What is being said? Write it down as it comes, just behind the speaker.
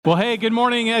Well, hey, good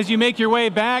morning. As you make your way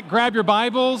back, grab your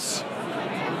Bibles,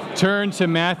 turn to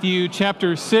Matthew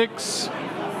chapter 6.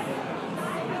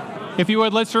 If you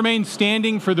would, let's remain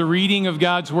standing for the reading of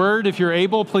God's Word. If you're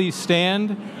able, please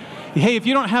stand. Hey, if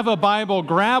you don't have a Bible,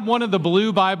 grab one of the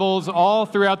blue Bibles all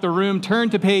throughout the room. Turn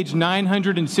to page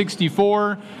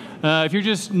 964. If you're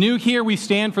just new here, we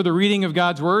stand for the reading of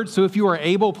God's Word. So if you are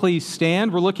able, please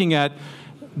stand. We're looking at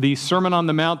the Sermon on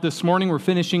the Mount this morning. We're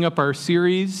finishing up our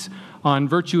series on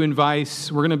virtue and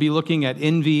vice. We're going to be looking at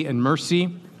envy and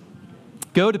mercy.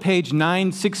 Go to page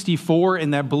 964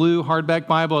 in that blue hardback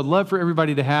Bible. I'd love for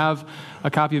everybody to have a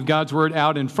copy of God's Word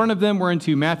out in front of them. We're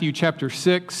into Matthew chapter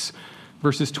 6,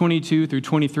 verses 22 through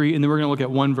 23, and then we're going to look at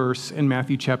one verse in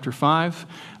Matthew chapter 5.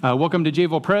 Welcome to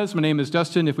Jayville Pres. My name is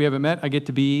Dustin. If we haven't met, I get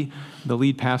to be the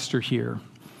lead pastor here.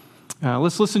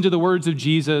 Let's listen to the words of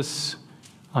Jesus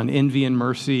on envy and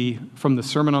mercy from the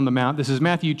Sermon on the Mount. This is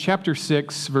Matthew chapter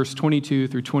 6, verse 22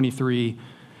 through 23.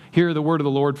 Hear the word of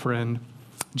the Lord, friend.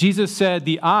 Jesus said,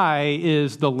 "The eye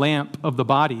is the lamp of the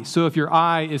body. So if your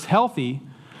eye is healthy,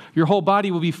 your whole body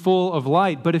will be full of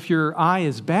light. But if your eye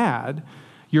is bad,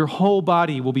 your whole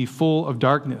body will be full of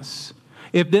darkness.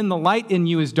 If then the light in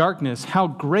you is darkness, how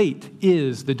great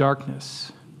is the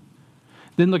darkness?"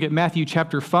 Then look at Matthew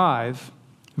chapter 5,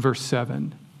 verse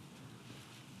 7.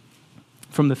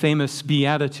 From the famous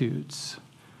Beatitudes,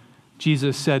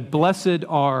 Jesus said, "Blessed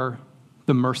are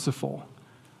the merciful,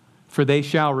 for they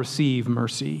shall receive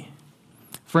mercy."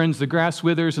 Friends, the grass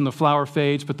withers and the flower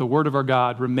fades, but the word of our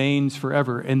God remains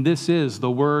forever. And this is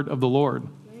the word of the Lord.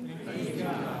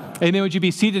 Amen. Would you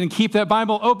be seated and keep that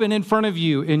Bible open in front of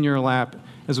you in your lap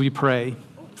as we pray?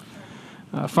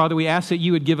 Father, we ask that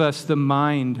you would give us the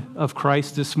mind of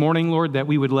Christ this morning, Lord, that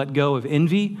we would let go of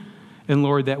envy. And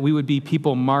Lord, that we would be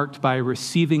people marked by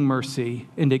receiving mercy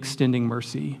and extending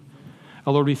mercy.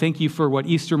 Lord, we thank you for what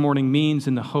Easter morning means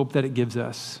and the hope that it gives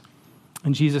us.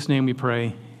 In Jesus' name we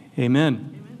pray,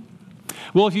 amen.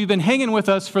 Well, if you've been hanging with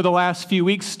us for the last few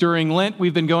weeks during Lent,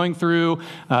 we've been going through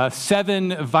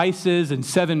 7 vices and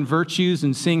 7 virtues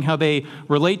and seeing how they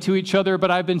relate to each other. But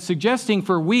I've been suggesting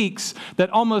for weeks that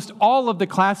almost all of the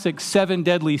classic 7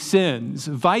 deadly sins,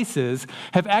 vices,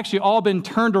 have actually all been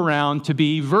turned around to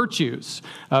be virtues.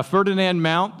 Ferdinand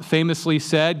Mount famously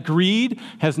said, "Greed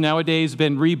has nowadays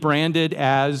been rebranded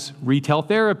as retail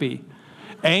therapy.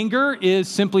 Anger is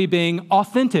simply being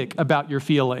authentic about your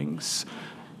feelings.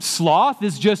 Sloth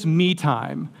is just me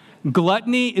time.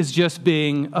 Gluttony is just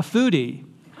being a foodie."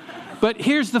 But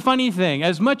here's the funny thing.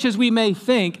 As much as we may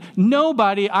think,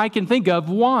 nobody I can think of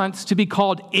wants to be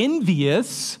called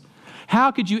envious.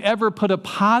 How could you ever put a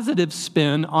positive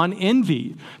spin on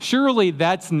envy? Surely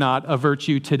that's not a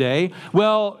virtue today.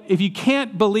 Well, if you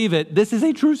can't believe it, this is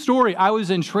a true story. I was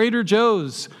in Trader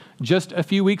Joe's just a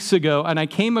few weeks ago, and I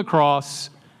came across,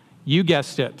 you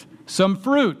guessed it, some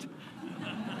fruit.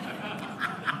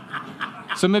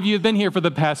 Some of you have been here for the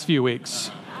past few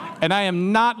weeks, and I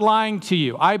am not lying to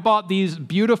you. I bought these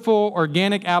beautiful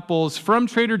organic apples from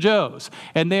Trader Joe's,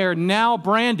 and they are now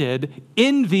branded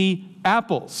Envy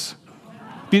apples.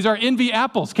 These are Envy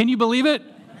apples. Can you believe it?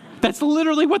 That's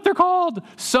literally what they're called.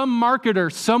 Some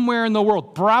marketer somewhere in the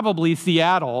world, probably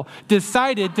Seattle,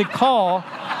 decided to call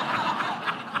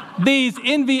these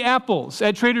Envy apples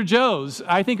at Trader Joe's.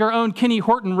 I think our own Kenny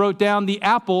Horton wrote down the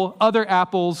apple other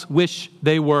apples wish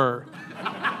they were.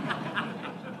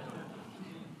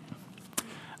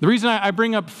 The reason I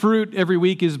bring up fruit every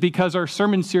week is because our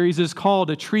sermon series is called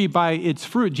A Tree by Its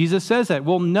Fruit. Jesus says that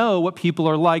we'll know what people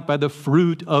are like by the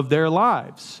fruit of their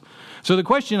lives. So the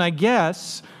question, I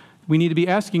guess, we need to be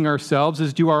asking ourselves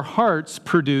is, do our hearts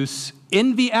produce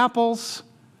envy apples,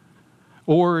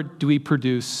 or do we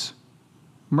produce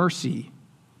mercy?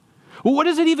 Well, what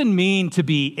does it even mean to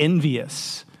be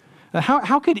envious?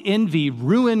 How could envy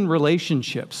ruin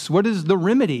relationships? What is the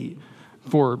remedy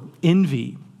for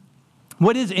envy?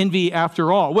 What is envy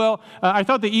after all? Well, I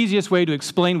thought the easiest way to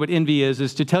explain what envy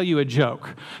is to tell you a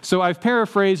joke. So I've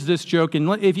paraphrased this joke, and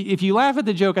if you laugh at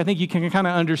the joke, I think you can kind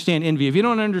of understand envy. If you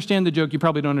don't understand the joke, you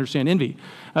probably don't understand envy.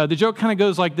 The joke kind of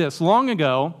goes like this. Long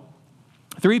ago,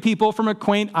 3 people from a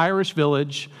quaint Irish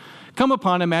village come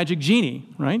upon a magic genie,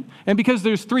 right? And because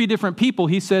there's 3 different people,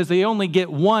 he says they only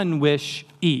get 1 wish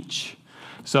each.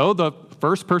 So the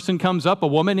first person comes up, a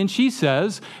woman, and she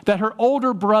says that her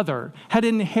older brother had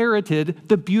inherited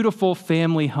the beautiful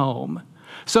family home.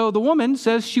 So the woman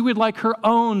says she would like her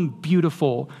own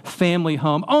beautiful family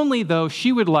home, only though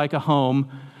she would like a home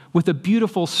with a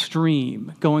beautiful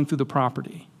stream going through the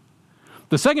property.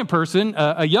 The second person,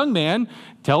 a young man,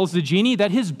 tells the genie that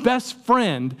his best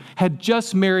friend had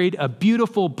just married a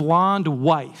beautiful blonde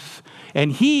wife,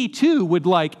 And he, too, would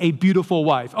like a beautiful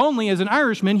wife. Only as an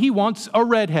Irishman, he wants a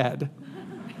redhead.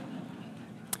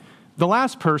 The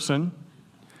last person,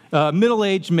 a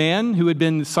middle-aged man who had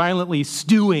been silently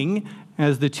stewing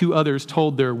as the two others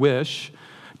told their wish,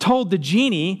 told the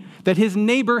genie that his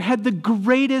neighbor had the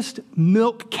greatest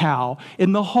milk cow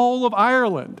in the whole of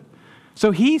Ireland.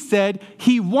 So he said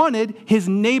he wanted his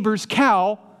neighbor's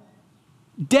cow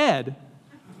dead.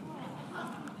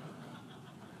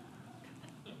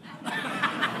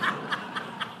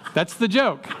 That's the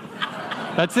joke.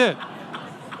 That's it.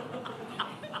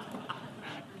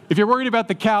 If you're worried about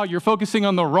the cow, you're focusing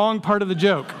on the wrong part of the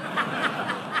joke.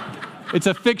 It's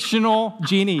a fictional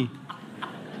genie.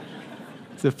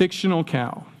 It's a fictional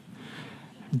cow.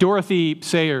 Dorothy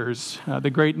Sayers, the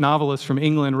great novelist from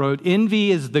England, wrote,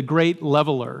 "Envy is the great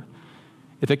leveler.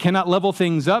 If it cannot level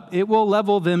things up, it will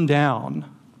level them down.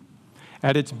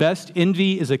 At its best,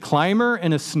 envy is a climber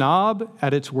and a snob.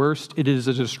 At its worst, it is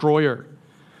a destroyer.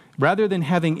 Rather than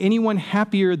having anyone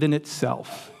happier than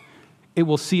itself, it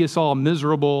will see us all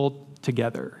miserable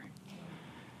together."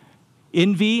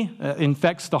 Envy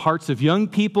infects the hearts of young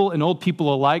people and old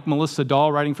people alike. Melissa Dahl,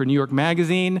 writing for New York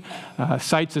Magazine,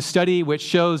 cites a study which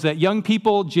shows that young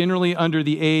people, generally under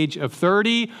the age of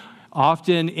 30,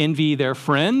 often envy their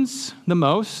friends the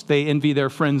most. They envy their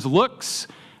friends' looks.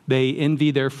 They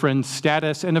envy their friends'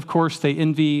 status. And of course, they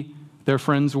envy their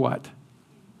friends' what?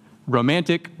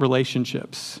 Romantic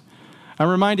relationships. I'm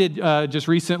reminded just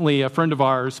recently, a friend of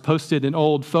ours posted an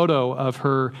old photo of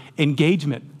her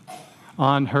engagement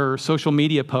on her social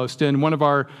media post, and one of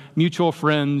our mutual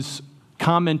friends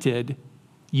commented,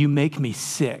 "You make me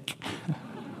sick."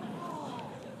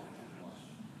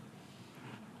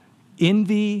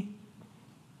 Envy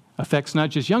affects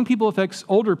not just young people, affects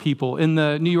older people. In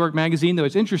the New York Magazine, though,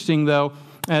 it's interesting, though,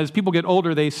 as people get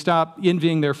older, they stop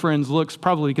envying their friends' looks,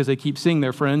 probably because they keep seeing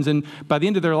their friends, and by the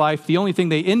end of their life, the only thing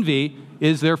they envy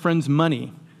is their friends'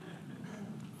 money.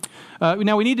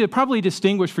 Now, we need to probably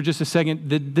distinguish for just a second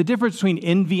the difference between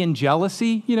envy and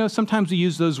jealousy. You know, sometimes we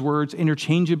use those words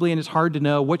interchangeably, and it's hard to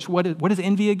know what is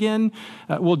envy again?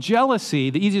 Well,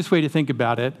 jealousy, the easiest way to think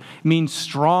about it, means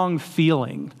strong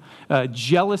feeling.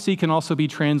 Jealousy can also be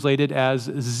translated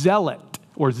as zealot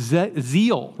or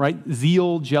zeal, right?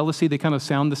 Zeal, jealousy, they kind of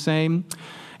sound the same.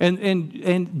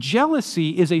 And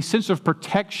jealousy is a sense of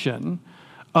protection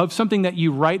of something that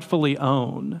you rightfully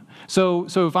own. So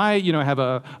if I, have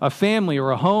a family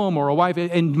or a home or a wife,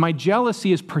 and my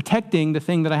jealousy is protecting the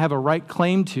thing that I have a right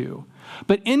claim to.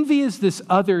 But envy is this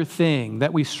other thing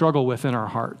that we struggle with in our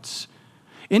hearts.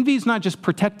 Envy is not just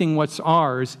protecting what's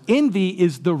ours. Envy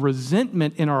is the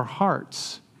resentment in our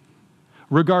hearts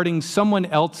regarding someone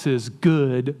else's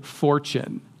good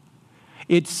fortune.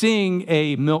 It's seeing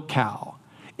a milk cow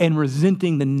and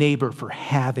resenting the neighbor for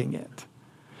having it.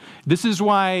 This is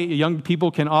why young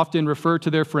people can often refer to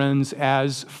their friends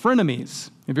as frenemies.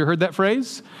 Have you heard that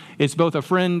phrase? It's both a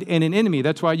friend and an enemy.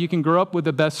 That's why you can grow up with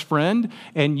a best friend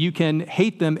and you can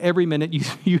hate them every minute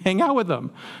you hang out with them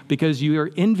because you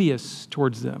are envious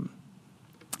towards them.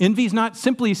 Envy is not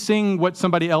simply seeing what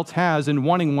somebody else has and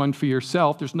wanting one for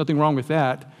yourself. There's nothing wrong with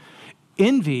that.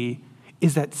 Envy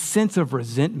is that sense of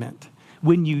resentment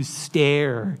when you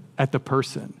stare at the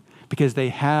person because they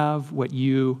have what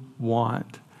you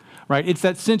want. Right? It's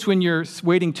that sense when you're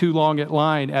waiting too long at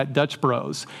line at Dutch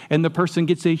Bros and the person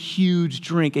gets a huge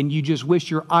drink and you just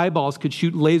wish your eyeballs could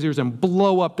shoot lasers and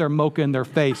blow up their mocha in their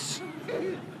face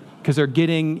because they're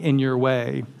getting in your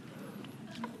way.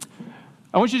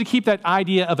 I want you to keep that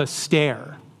idea of a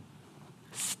stare,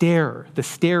 the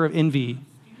stare of envy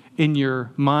in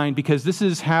your mind, because this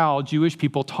is how Jewish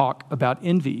people talk about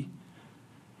envy.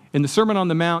 In the Sermon on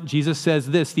the Mount, Jesus says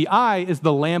this: the eye is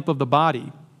the lamp of the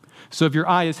body. So if your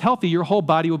eye is healthy, your whole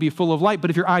body will be full of light. But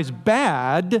if your eye's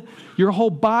bad, your whole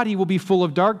body will be full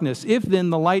of darkness. If then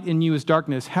the light in you is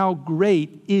darkness, how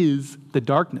great is the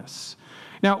darkness?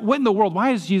 Now, what in the world?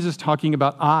 Why is Jesus talking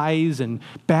about eyes and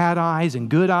bad eyes and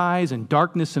good eyes and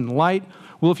darkness and light?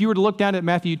 Well, if you were to look down at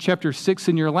Matthew chapter 6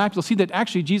 in your lap, you'll see that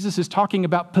actually Jesus is talking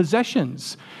about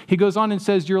possessions. He goes on and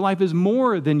says your life is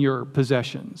more than your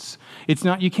possessions. It's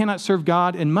not, you cannot serve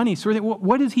God and money. So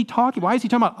what is he talking? Why is he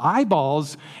talking about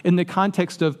eyeballs in the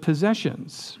context of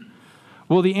possessions?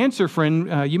 Well, the answer,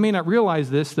 friend, you may not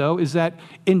realize this, though, is that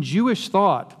in Jewish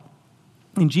thought,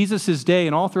 in Jesus' day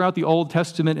and all throughout the Old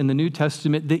Testament and the New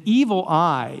Testament, the evil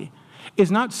eye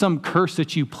is not some curse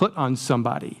that you put on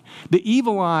somebody. The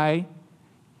evil eye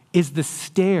is the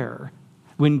stare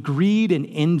when greed and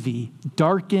envy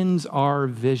darkens our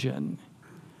vision.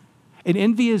 And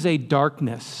envy is a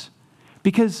darkness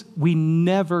because we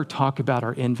never talk about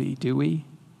our envy, do we?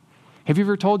 Have you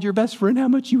ever told your best friend how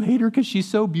much you hate her because she's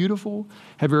so beautiful?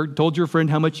 Have you ever told your friend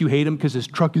how much you hate him because his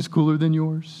truck is cooler than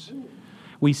yours?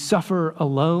 We suffer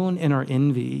alone in our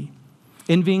envy.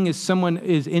 Envying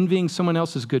envying someone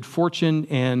else's good fortune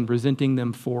and resenting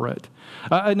them for it.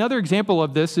 Another example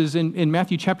of this is in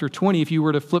Matthew chapter 20. If you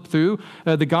were to flip through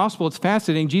the gospel, it's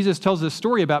fascinating. Jesus tells this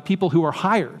story about people who are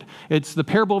hired. It's the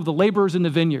parable of the laborers in the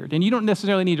vineyard. And you don't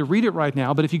necessarily need to read it right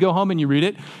now, but if you go home and you read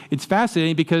it, it's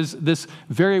fascinating because this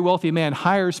very wealthy man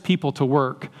hires people to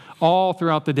work all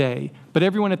throughout the day. But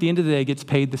everyone at the end of the day gets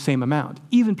paid the same amount,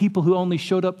 even people who only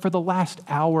showed up for the last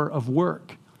hour of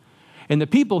work. And the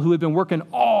people who have been working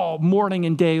all morning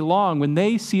and day long, when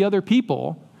they see other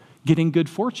people getting good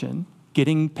fortune,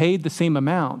 getting paid the same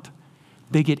amount,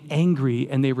 they get angry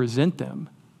and they resent them.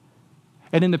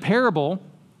 And in the parable,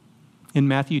 in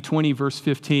Matthew 20, verse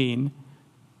 15,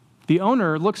 the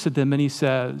owner looks at them and he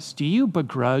says, "Do you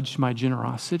begrudge my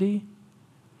generosity?"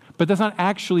 But that's not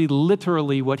actually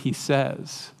literally what he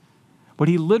says. What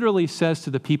he literally says to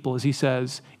the people is he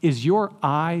says, "Is your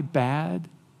eye bad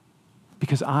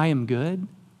because I am good?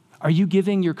 Are you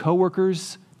giving your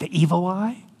coworkers the evil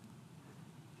eye?"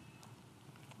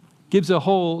 Gives a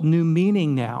whole new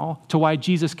meaning now to why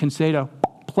Jesus can say to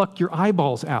pluck your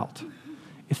eyeballs out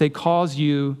if they cause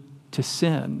you to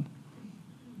sin.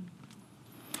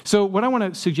 So what I want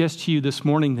to suggest to you this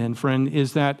morning then, friend,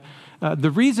 is that the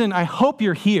reason I hope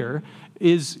you're here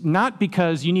is not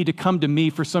because you need to come to me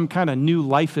for some kind of new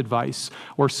life advice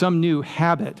or some new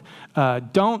habit.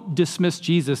 Don't dismiss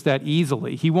Jesus that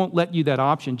easily. He won't let you that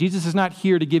option. Jesus is not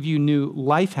here to give you new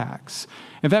life hacks.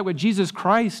 In fact, what Jesus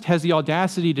Christ has the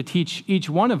audacity to teach each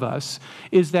one of us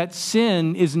is that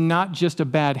sin is not just a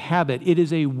bad habit. It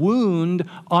is a wound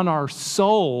on our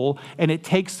soul, and it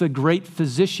takes the great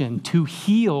physician to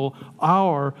heal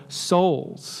our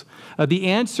souls. The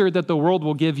answer that the world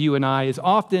will give you and I is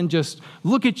often just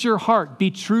look at your heart,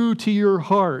 be true to your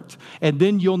heart, and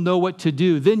then you'll know what to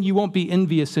do. Then you won't be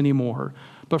envious anymore.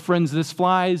 But friends, this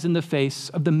flies in the face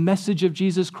of the message of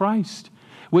Jesus Christ,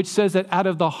 which says that out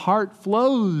of the heart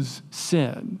flows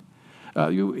sin.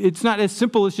 It's not as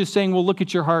simple as just saying, well, look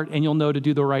at your heart and you'll know to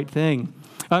do the right thing.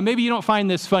 Maybe you don't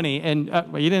find this funny, and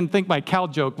you didn't think my cow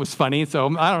joke was funny, so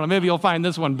I don't know, maybe you'll find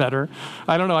this one better.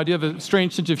 I don't know, I do have a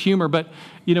strange sense of humor, but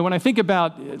when I think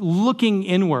about looking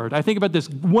inward, I think about this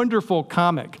wonderful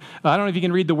comic. I don't know if you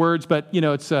can read the words, but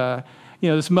it's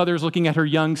this mother's looking at her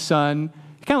young son.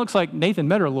 He kind of looks like Nathan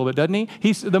Metter a little bit, doesn't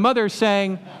he? The mother's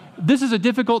saying, "This is a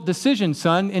difficult decision,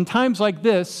 son. In times like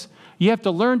this, you have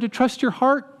to learn to trust your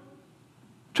heart.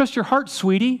 Trust your heart,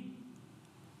 sweetie."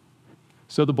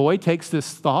 So the boy takes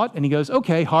this thought and he goes,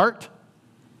 "Okay, heart,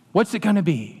 what's it going to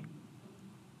be?"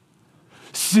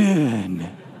 "Sin."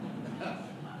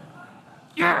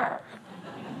 Yeah.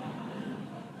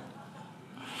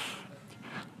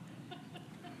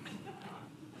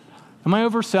 Am I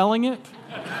overselling it?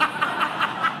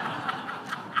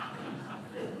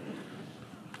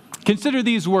 Consider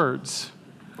these words.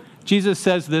 Jesus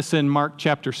says this in Mark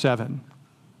chapter 7.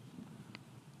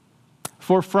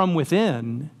 "For from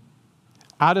within,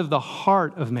 out of the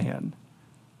heart of man,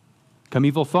 come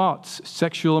evil thoughts,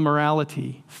 sexual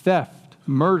immorality, theft,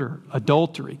 murder,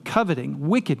 adultery, coveting,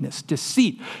 wickedness,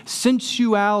 deceit,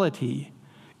 sensuality,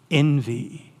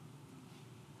 envy."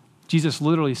 Jesus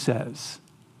literally says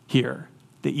here,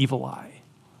 the evil eye,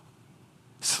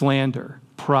 slander,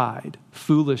 pride,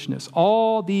 foolishness,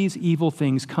 all these evil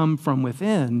things come from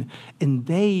within, and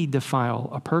they defile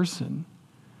a person.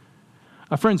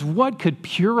 Friends, what could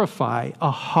purify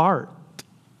a heart?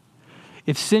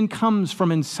 If sin comes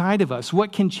from inside of us,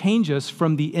 what can change us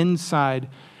from the inside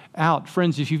out?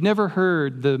 Friends, if you've never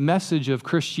heard the message of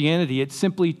Christianity, it's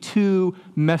simply two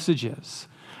messages.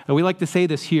 And we like to say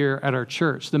this here at our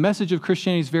church. The message of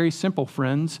Christianity is very simple,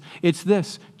 friends. It's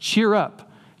this: cheer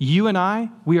up. You and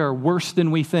I, we are worse than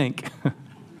we think.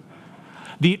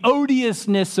 The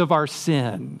odiousness of our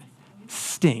sin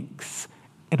stinks,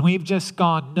 and we've just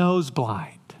gone nose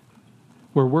blind.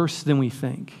 We're worse than we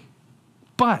think.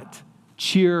 But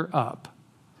cheer up.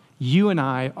 You and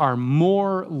I are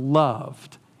more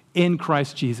loved in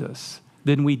Christ Jesus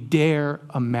than we dare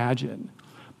imagine.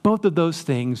 Both of those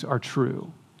things are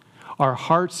true. Our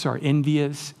hearts are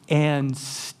envious, and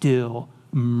still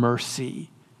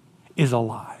mercy is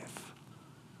alive.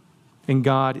 And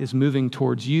God is moving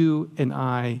towards you and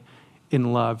I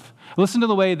in love. Listen to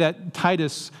the way that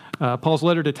Paul's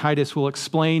letter to Titus will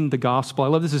explain the gospel. I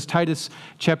love this. Is Titus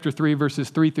chapter 3, verses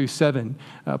 3 through 7.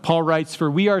 Paul writes, "For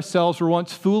we ourselves were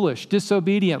once foolish,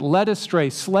 disobedient, led astray,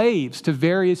 slaves to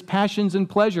various passions and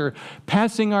pleasure,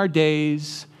 passing our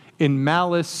days in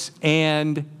malice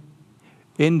and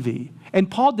envy, And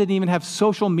Paul didn't even have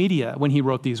social media when he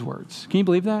wrote these words. Can you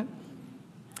believe that?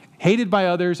 Hated by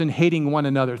others and hating one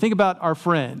another. Think about our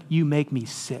friend. You make me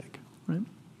sick. Right?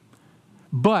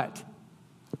 But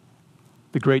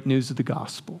the great news of the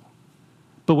gospel.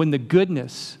 But when the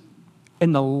goodness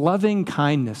and the loving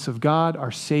kindness of God,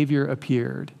 our Savior,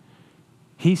 appeared,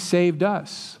 he saved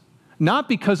us. Not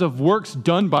because of works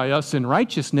done by us in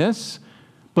righteousness,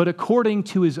 but according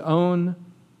to his own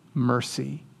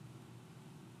mercy,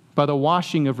 by the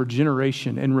washing of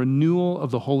regeneration and renewal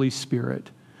of the Holy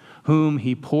Spirit, whom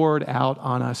he poured out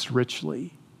on us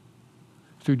richly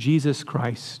through Jesus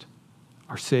Christ,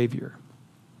 our Savior.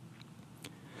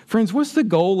 Friends, what's the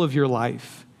goal of your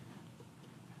life?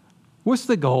 What's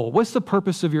the goal? What's the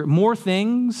purpose of more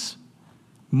things,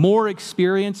 more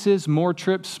experiences, more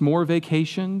trips, more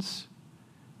vacations,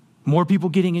 more people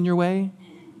getting in your way?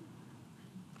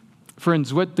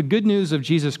 Friends, what the good news of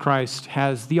Jesus Christ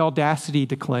has the audacity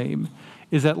to claim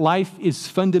is that life is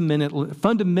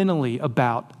fundamentally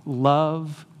about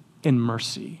love and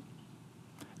mercy.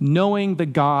 Knowing the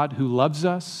God who loves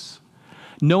us,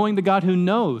 knowing the God who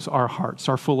knows our hearts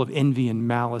are full of envy and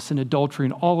malice and adultery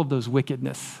and all of those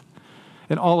wickedness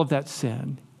and all of that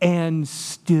sin. And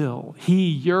still, he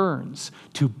yearns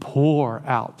to pour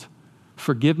out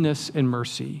forgiveness and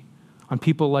mercy on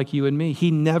people like you and me.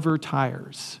 He never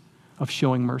tires of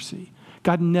showing mercy.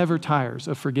 God never tires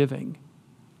of forgiving.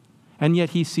 And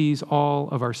yet he sees all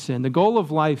of our sin. The goal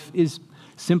of life is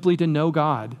simply to know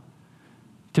God,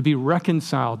 to be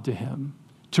reconciled to him,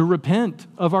 to repent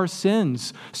of our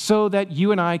sins so that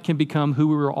you and I can become who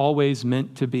we were always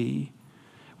meant to be,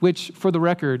 which, for the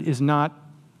record, is not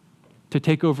to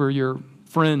take over your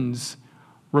friends'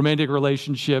 romantic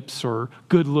relationships or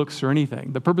good looks or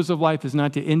anything. The purpose of life is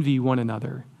not to envy one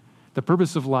another. The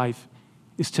purpose of life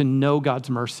is to know God's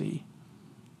mercy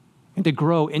and to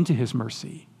grow into his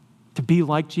mercy, to be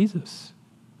like Jesus.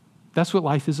 That's what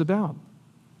life is about.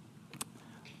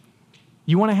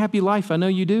 You want a happy life? I know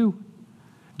you do.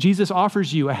 Jesus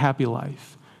offers you a happy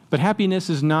life. But happiness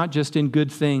is not just in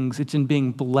good things, it's in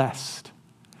being blessed.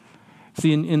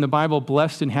 See, in the Bible,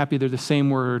 blessed and happy, they're the same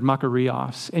word,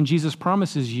 makarios. And Jesus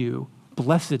promises you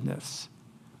blessedness,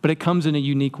 but it comes in a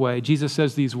unique way. Jesus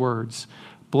says these words,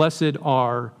 "Blessed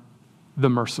are the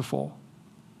merciful,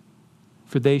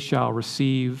 for they shall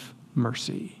receive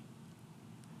mercy."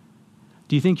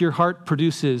 Do you think your heart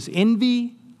produces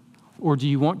envy, or do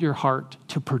you want your heart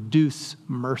to produce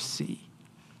mercy?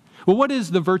 Well, what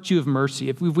is the virtue of mercy?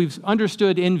 If we've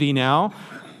understood envy now,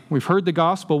 we've heard the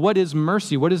gospel, what is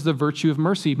mercy? What is the virtue of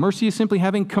mercy? Mercy is simply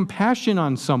having compassion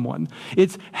on someone.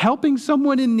 It's helping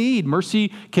someone in need.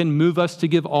 Mercy can move us to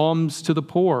give alms to the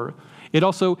poor. It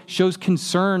also shows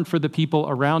concern for the people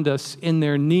around us in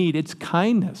their need. It's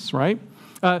kindness, right?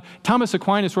 Thomas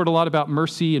Aquinas wrote a lot about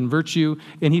mercy and virtue,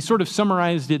 and he sort of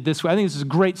summarized it this way. I think this is a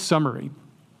great summary,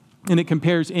 and it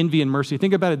compares envy and mercy.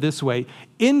 Think about it this way.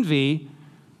 Envy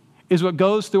is what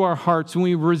goes through our hearts when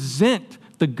we resent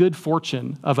the good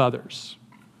fortune of others.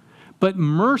 But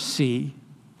mercy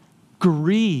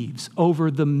grieves over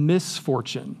the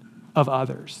misfortune of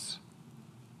others.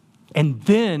 And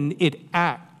then it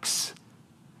acts.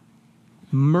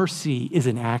 Mercy is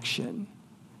an action.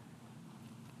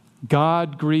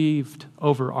 God grieved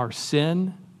over our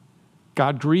sin.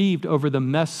 God grieved over the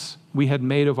mess we had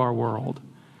made of our world.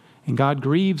 And God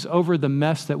grieves over the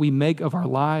mess that we make of our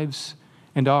lives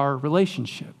and our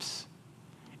relationships.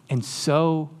 And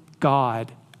so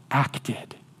God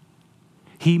acted.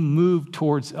 He moved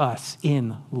towards us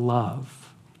in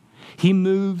love. He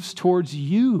moves towards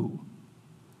you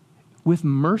with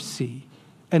mercy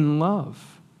and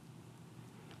love.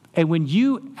 And when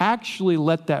you actually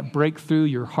let that break through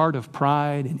your heart of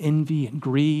pride and envy and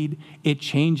greed, it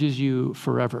changes you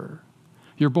forever.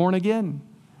 You're born again.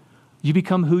 You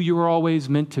become who you were always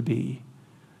meant to be.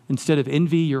 Instead of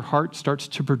envy, your heart starts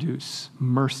to produce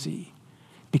mercy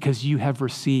because you have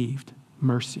received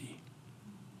mercy.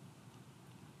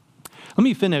 Let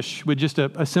me finish with just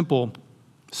a simple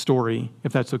story,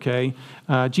 if that's okay.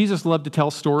 Jesus loved to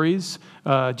tell stories.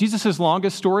 Jesus'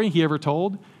 longest story he ever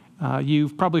told,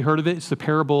 you've probably heard of it. It's the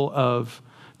parable of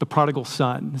the prodigal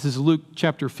son. This is Luke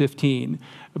chapter 15.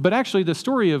 But actually, the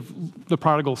story of the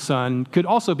prodigal son could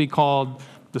also be called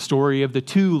the story of the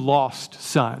two lost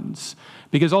sons.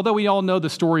 Because although we all know the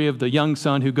story of the young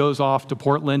son who goes off to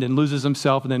Portland and loses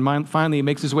himself and then finally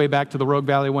makes his way back to the Rogue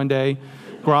Valley one day,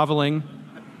 groveling.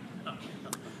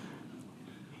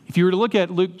 If you were to look at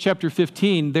Luke chapter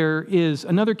 15, there is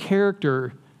another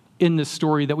character in this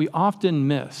story that we often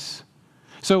miss.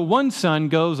 So one son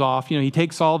goes off, he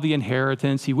takes all the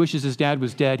inheritance. He wishes his dad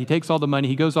was dead. He takes all the money.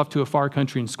 He goes off to a far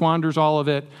country and squanders all of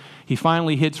it. He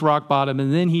finally hits rock bottom,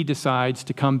 and then he decides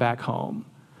to come back home.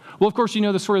 Well, of course, you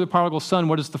know the story of the prodigal son.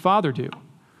 What does the father do?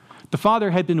 The father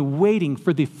had been waiting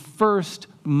for the first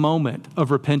moment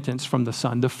of repentance from the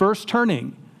son, the first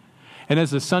turning. And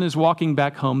as the son is walking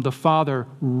back home, the father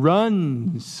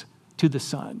runs to the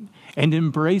son and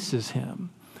embraces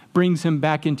him, brings him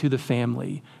back into the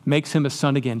family, makes him a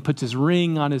son again, puts his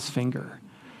ring on his finger,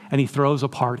 and he throws a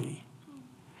party.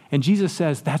 And Jesus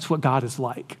says that's what God is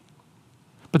like.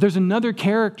 But there's another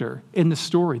character in the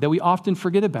story that we often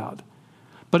forget about,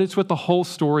 but it's what the whole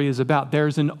story is about.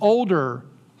 There's an older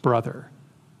brother.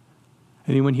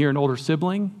 Anyone here an older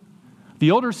sibling? The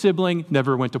older sibling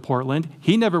never went to Portland.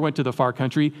 He never went to the far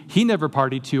country. He never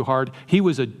partied too hard. He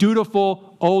was a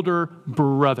dutiful older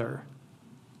brother.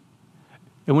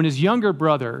 And when his younger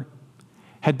brother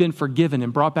had been forgiven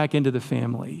and brought back into the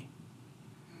family,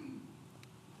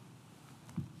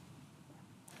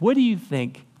 what do you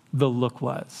think the look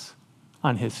was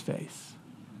on his face?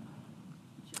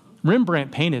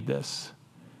 Rembrandt painted this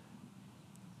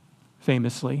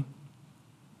famously.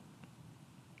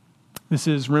 This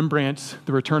is Rembrandt's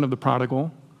The Return of the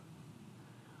Prodigal.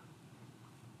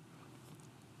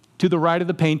 To the right of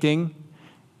the painting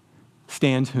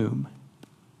stands whom?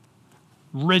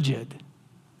 Rigid,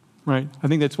 right? I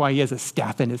think that's why he has a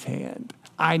staff in his hand.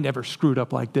 I never screwed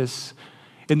up like this.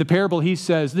 In the parable, he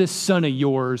says, this son of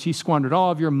yours, he squandered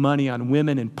all of your money on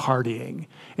women and partying,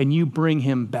 and you bring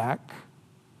him back.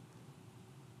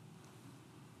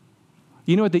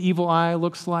 You know what the evil eye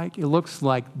looks like? It looks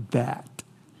like that.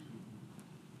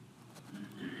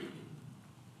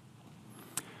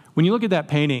 When you look at that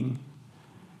painting,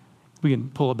 we can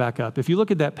pull it back up. If you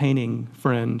look at that painting,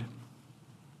 friend,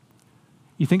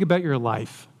 you think about your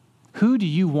life. Who do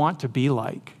you want to be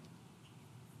like?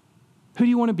 Who do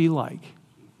you want to be like?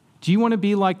 Do you want to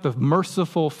be like the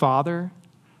merciful father,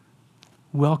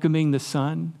 welcoming the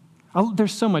son?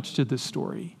 There's so much to this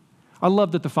story. I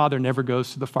love that the father never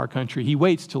goes to the far country. He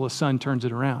waits till his son turns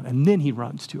it around, and then he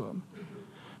runs to him.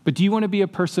 But do you want to be a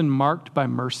person marked by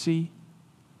mercy,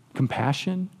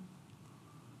 compassion?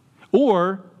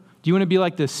 Or do you want to be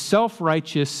like this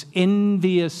self-righteous,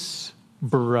 envious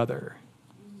brother?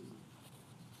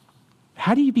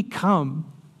 How do you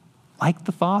become like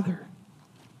the Father?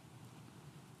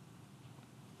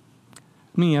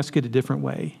 Let me ask it a different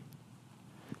way.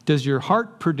 Does your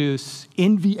heart produce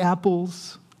envy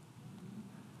apples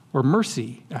or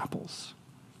mercy apples?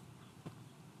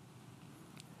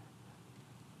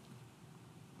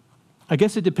 I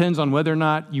guess it depends on whether or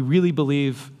not you really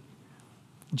believe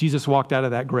Jesus walked out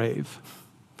of that grave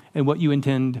and what you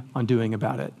intend on doing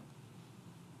about it.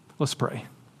 Let's pray.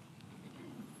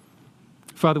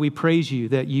 Father, we praise you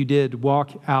that you did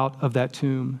walk out of that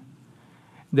tomb,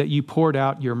 that you poured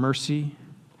out your mercy.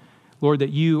 Lord, that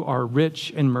you are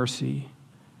rich in mercy.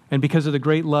 And because of the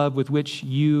great love with which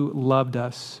you loved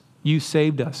us, you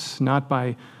saved us, not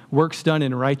by works done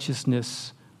in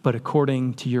righteousness, but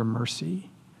according to your mercy.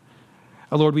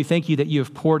 Lord, we thank you that you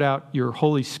have poured out your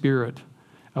Holy Spirit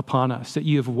upon us, that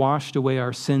you have washed away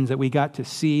our sins, that we got to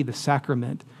see the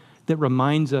sacrament that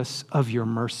reminds us of your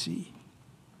mercy.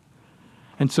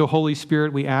 And so, Holy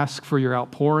Spirit, we ask for your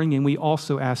outpouring, and we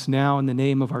also ask now in the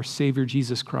name of our Savior,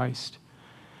 Jesus Christ,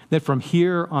 that from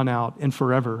here on out and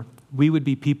forever, we would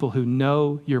be people who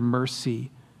know your mercy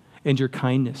and your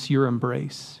kindness, your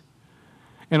embrace.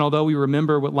 And although we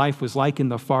remember what life was like in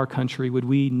the far country, would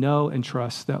we know and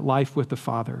trust that life with the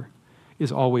Father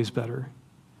is always better.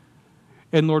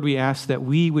 And Lord, we ask that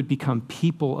we would become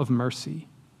people of mercy.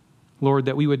 Lord,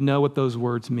 that we would know what those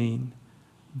words mean.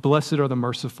 Blessed are the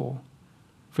merciful,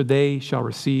 for they shall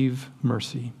receive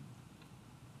mercy.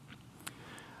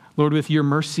 Lord, with your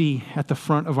mercy at the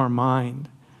front of our mind,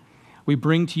 we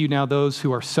bring to you now those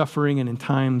who are suffering and in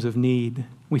times of need.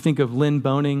 We think of Lynn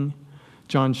Boning,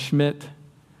 John Schmidt,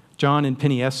 John and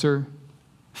Penny Esser,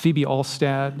 Phoebe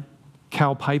Alstad,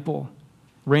 Cal Pipel,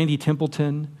 Randy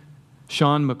Templeton,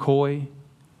 Sean McCoy,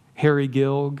 Harry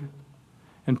Gilg,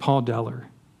 and Paul Deller,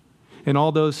 and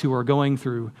all those who are going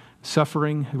through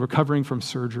suffering, recovering from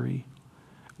surgery.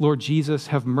 Lord Jesus,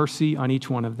 have mercy on each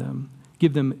one of them.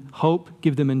 Give them hope,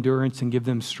 give them endurance, and give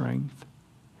them strength.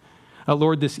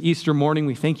 Lord, this Easter morning,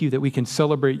 we thank you that we can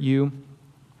celebrate you.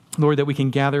 Lord, that we can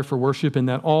gather for worship and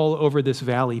that all over this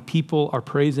valley, people are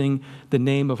praising the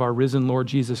name of our risen Lord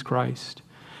Jesus Christ.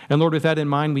 And Lord, with that in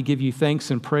mind, we give you thanks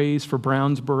and praise for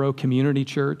Brownsboro Community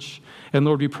Church. And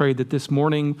Lord, we pray that this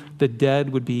morning the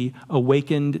dead would be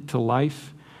awakened to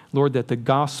life. Lord, that the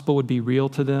gospel would be real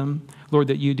to them. Lord,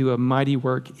 that you do a mighty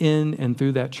work in and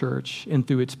through that church and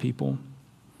through its people.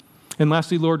 And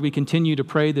lastly, Lord, we continue to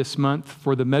pray this month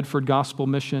for the Medford Gospel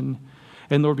Mission.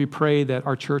 And Lord, we pray that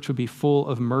our church would be full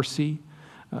of mercy,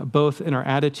 both in our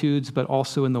attitudes, but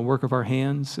also in the work of our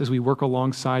hands as we work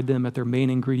alongside them at their main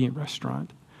ingredient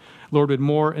restaurant. Lord, would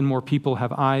more and more people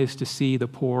have eyes to see the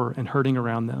poor and hurting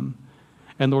around them.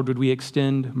 And Lord, would we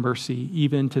extend mercy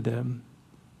even to them.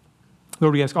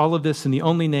 Lord, we ask all of this in the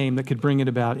only name that could bring it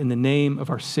about, in the name of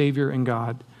our Savior and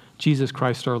God, Jesus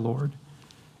Christ our Lord.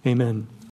 Amen.